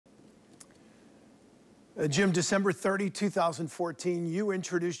Jim, December 30, 2014, you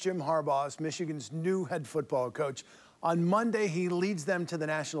introduced Jim Harbaugh as Michigan's new head football coach. On Monday, he leads them to the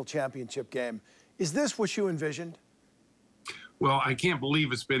national championship game. Is this what you envisioned? Well, I can't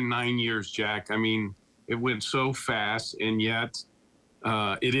believe it's been 9 years, Jack. I mean, it went so fast, and yet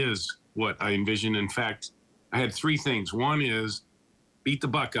it is what I envisioned. In fact, I had three things. One is beat the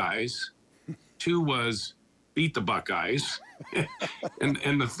Buckeyes. Two was beat the Buckeyes.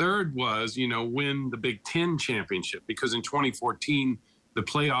 and the third was, win the Big Ten championship, because in 2014, the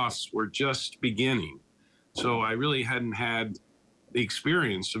playoffs were just beginning. So I really hadn't had the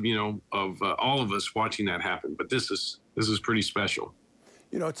experience of, all of us watching that happen. But this is pretty special.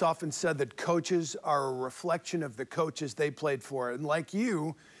 It's often said that coaches are a reflection of the coaches they played for. And like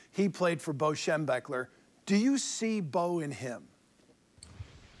you, he played for Bo Schembechler. Do you see Bo in him?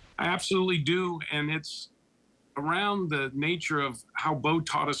 I absolutely do. And it's around the nature of how Bo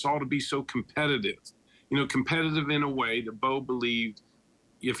taught us all to be so competitive. Competitive in a way that Bo believed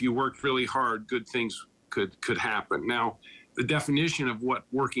if you worked really hard, good things could happen. Now, the definition of what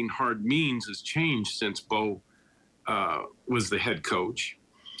working hard means has changed since Bo was the head coach.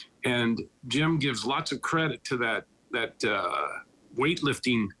 And Jim gives lots of credit to that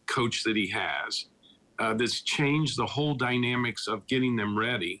weightlifting coach that he has that's changed the whole dynamics of getting them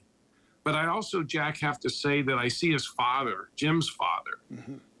ready. But I also, Jack, have to say that I see his father, Jim's father,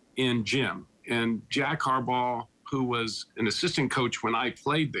 in Jim. And Jack Harbaugh, who was an assistant coach when I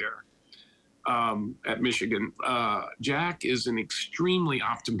played there at Michigan, Jack is an extremely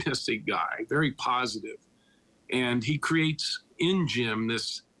optimistic guy, very positive. And he creates in Jim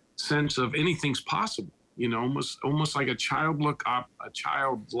this sense of anything's possible, almost like a childlike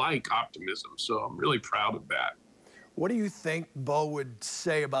optimism. So I'm really proud of that. What do you think Bo would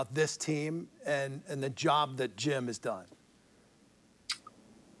say about this team and the job that Jim has done?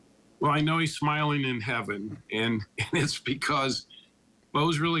 Well, I know he's smiling in heaven, and it's because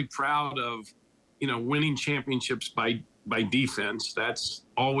Bo's really proud of, winning championships by defense. That's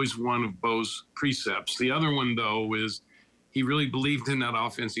always one of Bo's precepts. The other one, though, is he really believed in that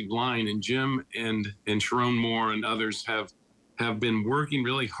offensive line, and Jim and Sharon Moore and others have been working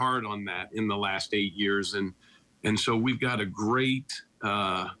really hard on that in the last 8 years. And so we've got a great,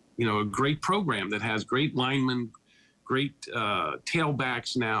 a great program that has great linemen, great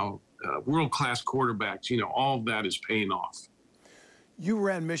tailbacks now, world-class quarterbacks. All of that is paying off. You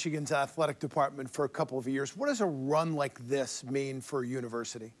ran Michigan's athletic department for a couple of years. What does a run like this mean for a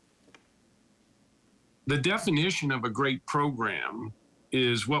university? The definition of a great program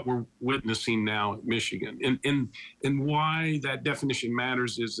is what we're witnessing now at Michigan. And why that definition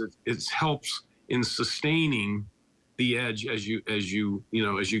matters is that it helps in sustaining the edge as you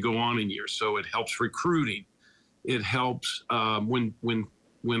go on in years. So it helps recruiting. It helps when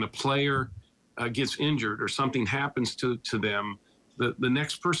a player gets injured or something happens to them, the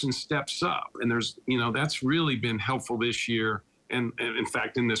next person steps up. And that's really been helpful this year. And in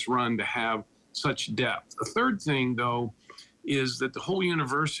fact, in this run, to have such depth. The third thing, though, is that the whole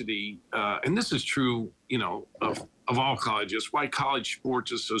university, and this is true, of all colleges, why college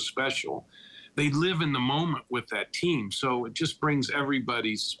sports is so special. They live in the moment with that team. So it just brings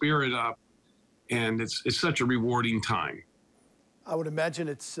everybody's spirit up, and it's such a rewarding time. I would imagine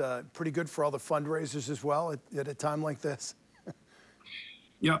it's pretty good for all the fundraisers as well at a time like this.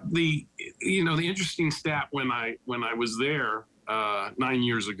 Yeah, the interesting stat when I was there 9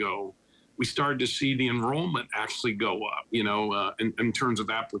 years ago, we started to see the enrollment actually go up, in terms of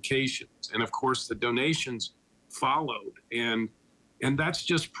applications. And of course, the donations followed. And that's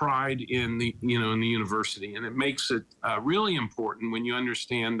just pride in the university. And it makes it really important when you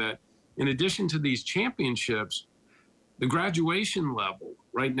understand that in addition to these championships, the graduation level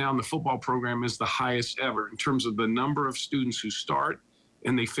right now in the football program is the highest ever in terms of the number of students who start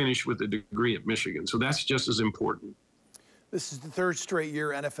and they finish with a degree at Michigan. So that's just as important. This is the third straight year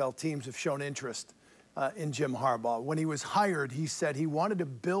NFL teams have shown interest in Jim Harbaugh. When he was hired, he said he wanted to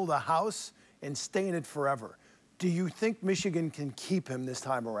build a house and stay in it forever. Do you think Michigan can keep him this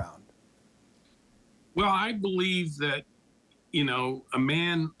time around? Well, I believe that, a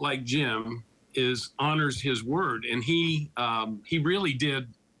man like Jim honors his word, and he really did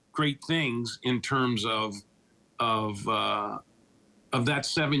great things in terms of that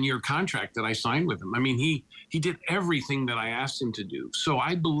 7-year contract that I signed with him. I mean, he did everything that I asked him to do. So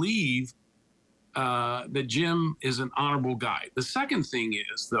I believe that Jim is an honorable guy. The second thing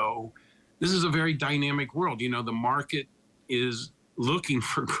is, though, this is a very dynamic world. The market is looking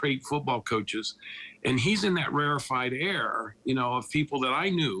for great football coaches, and he's in that rarefied air, of people that I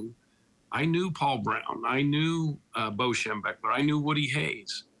knew. I knew Paul Brown. I knew Bo Schembechler. I knew Woody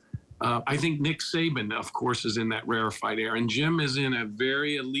Hayes. I think Nick Saban, of course, is in that rarefied air, and Jim is in a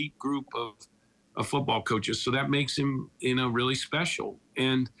very elite group of football coaches. So that makes him, really special.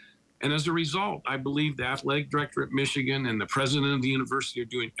 And as a result, I believe the athletic director at Michigan and the president of the university are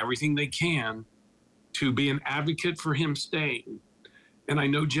doing everything they can to be an advocate for him staying. And I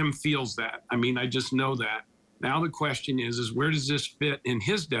know Jim feels that. I mean, I just know that. Now the question is where does this fit in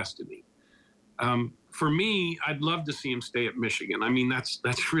his destiny? For me, I'd love to see him stay at Michigan. I mean,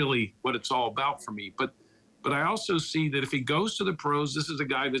 that's really what it's all about for me. But I also see that if he goes to the pros, this is a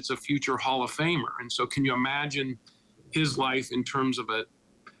guy that's a future Hall of Famer. And so can you imagine his life in terms of a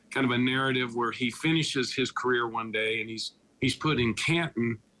kind of a narrative where he finishes his career one day and he's put in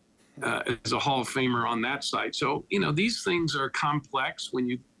Canton as a Hall of Famer on that side. So, these things are complex when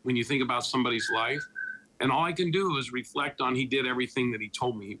you think about somebody's life. And all I can do is reflect on he did everything that he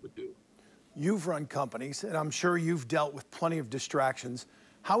told me he would do. You've run companies, and I'm sure you've dealt with plenty of distractions.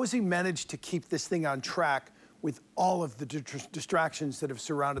 How has he managed to keep this thing on track with all of the distractions that have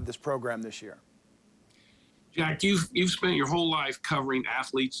surrounded this program this year? Jack, you've spent your whole life covering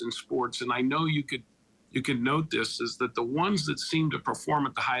athletes and sports, and I know you could note this, is that the ones that seem to perform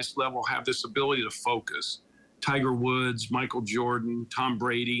at the highest level have this ability to focus. Tiger Woods, Michael Jordan, Tom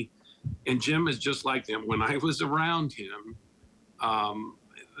Brady, and Jim is just like them. When I was around him,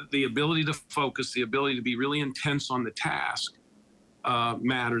 the ability to focus, the ability to be really intense on the task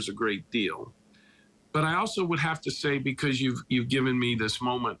matters a great deal. But I also would have to say, because you've given me this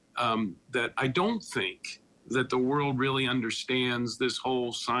moment, that I don't think that the world really understands this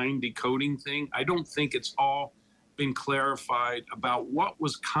whole sign decoding thing. I don't think it's all been clarified about what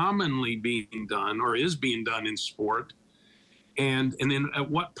was commonly being done or is being done in sport, and then at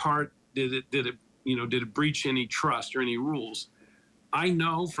what part did it breach any trust or any rules. I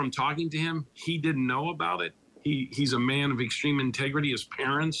know from talking to him, he didn't know about it. He's a man of extreme integrity. His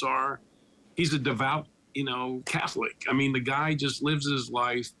parents are. He's a devout, Catholic. I mean, the guy just lives his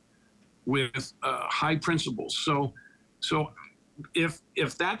life with high principles. So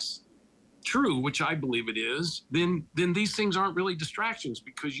if that's true, which I believe it is, then these things aren't really distractions,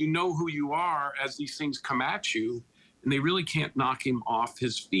 because you know who you are as these things come at you, and they really can't knock him off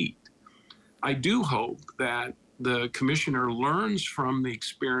his feet. I do hope that the commissioner learns from the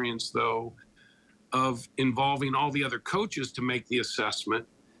experience, though, of involving all the other coaches to make the assessment,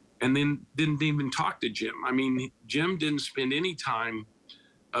 and then didn't even talk to Jim. I mean, Jim didn't spend any time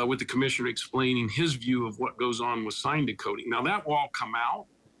with the commissioner explaining his view of what goes on with sign decoding. Now, that will all come out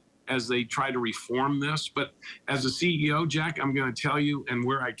as they try to reform this. But as a CEO, Jack, I'm going to tell you, and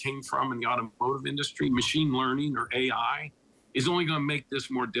where I came from in the automotive industry, machine learning or AI is only going to make this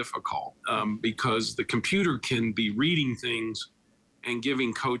more difficult, because the computer can be reading things and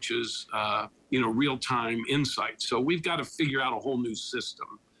giving coaches, real-time insights. So we've got to figure out a whole new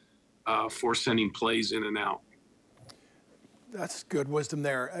system for sending plays in and out. That's good wisdom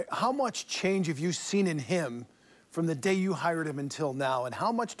there. How much change have you seen in him from the day you hired him until now, and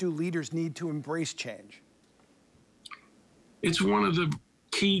how much do leaders need to embrace change? It's one of the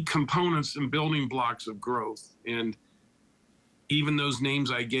key components and building blocks of growth. And even those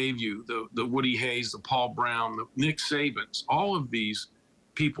names I gave you, the Woody Hayes, the Paul Brown, the Nick Sabans, all of these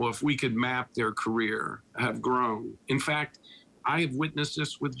people, if we could map their career, have grown. In fact, I have witnessed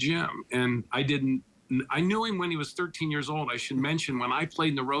this with Jim, and I knew him when he was 13 years old. I should mention, when I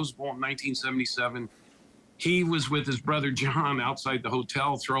played in the Rose Bowl in 1977, he was with his brother John outside the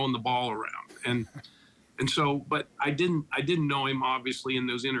hotel throwing the ball around. And so, but I didn't know him, obviously, in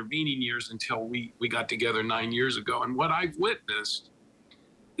those intervening years until we got together 9 years ago. And what I've witnessed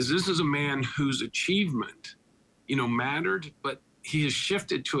is this is a man whose achievement, mattered, but he has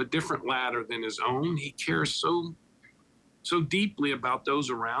shifted to a different ladder than his own. He cares so deeply about those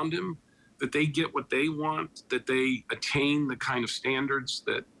around him, that they get what they want, that they attain the kind of standards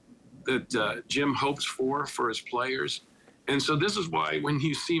that Jim hopes for his players. And so this is why when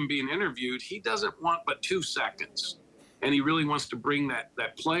you see him being interviewed, he doesn't want but 2 seconds. And he really wants to bring that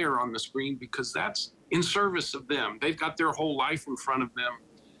player on the screen, because that's in service of them. They've got their whole life in front of them.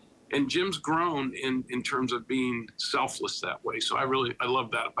 And Jim's grown in terms of being selfless that way. So I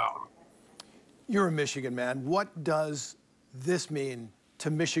love that about him. You're a Michigan man. What does this mean to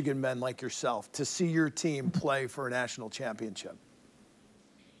Michigan men like yourself to see your team play for a national championship?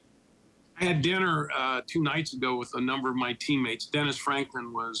 I had dinner 2 nights ago with a number of my teammates. Dennis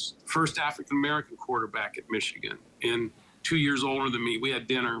Franklin was first African-American quarterback at Michigan, and 2 years older than me. We had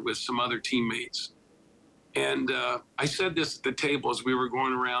dinner with some other teammates. And I said this at the table as we were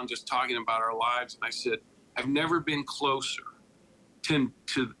going around just talking about our lives. And I said, I've never been closer to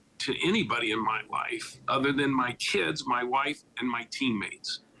anybody in my life other than my kids, my wife, and my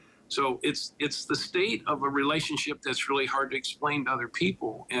teammates. So it's the state of a relationship that's really hard to explain to other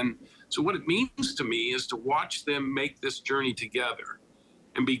people. And so what it means to me is to watch them make this journey together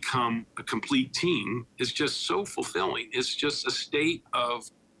and become a complete team is just so fulfilling. It's just a state of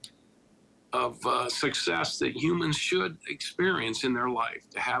success that humans should experience in their life,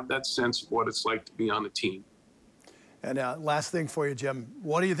 to have that sense of what it's like to be on a team. And last thing for you, Jim,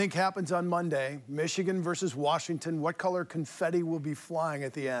 what do you think happens on Monday? Michigan versus Washington. What color confetti will be flying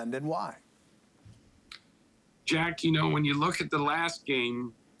at the end, and why? Jack, you know, when you look at the last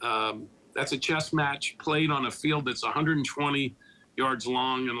game, that's a chess match played on a field that's 120 yards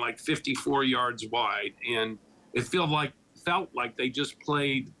long and like 54 yards wide. And it felt like they just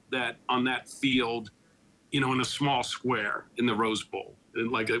played that on that field, you know, in a small square in the Rose Bowl,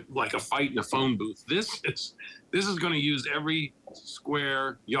 like a fight in a phone booth. This is going to use every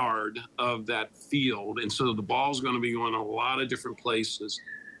square yard of that field, and so the ball's going to be going a lot of different places.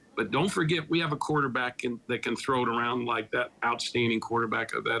 But don't forget, we have a quarterback that can throw it around like that outstanding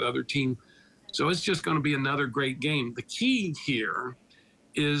quarterback of that other team. So it's just going to be another great game. The key here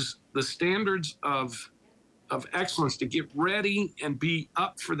is the standards of excellence to get ready and be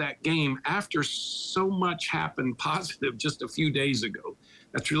up for that game after so much happened positive just a few days ago.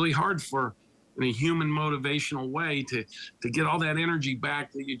 That's really hard for, in a human motivational way, to get all that energy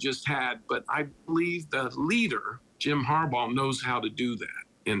back that you just had. But I believe the leader, Jim Harbaugh, knows how to do that.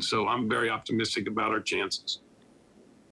 And so I'm very optimistic about our chances.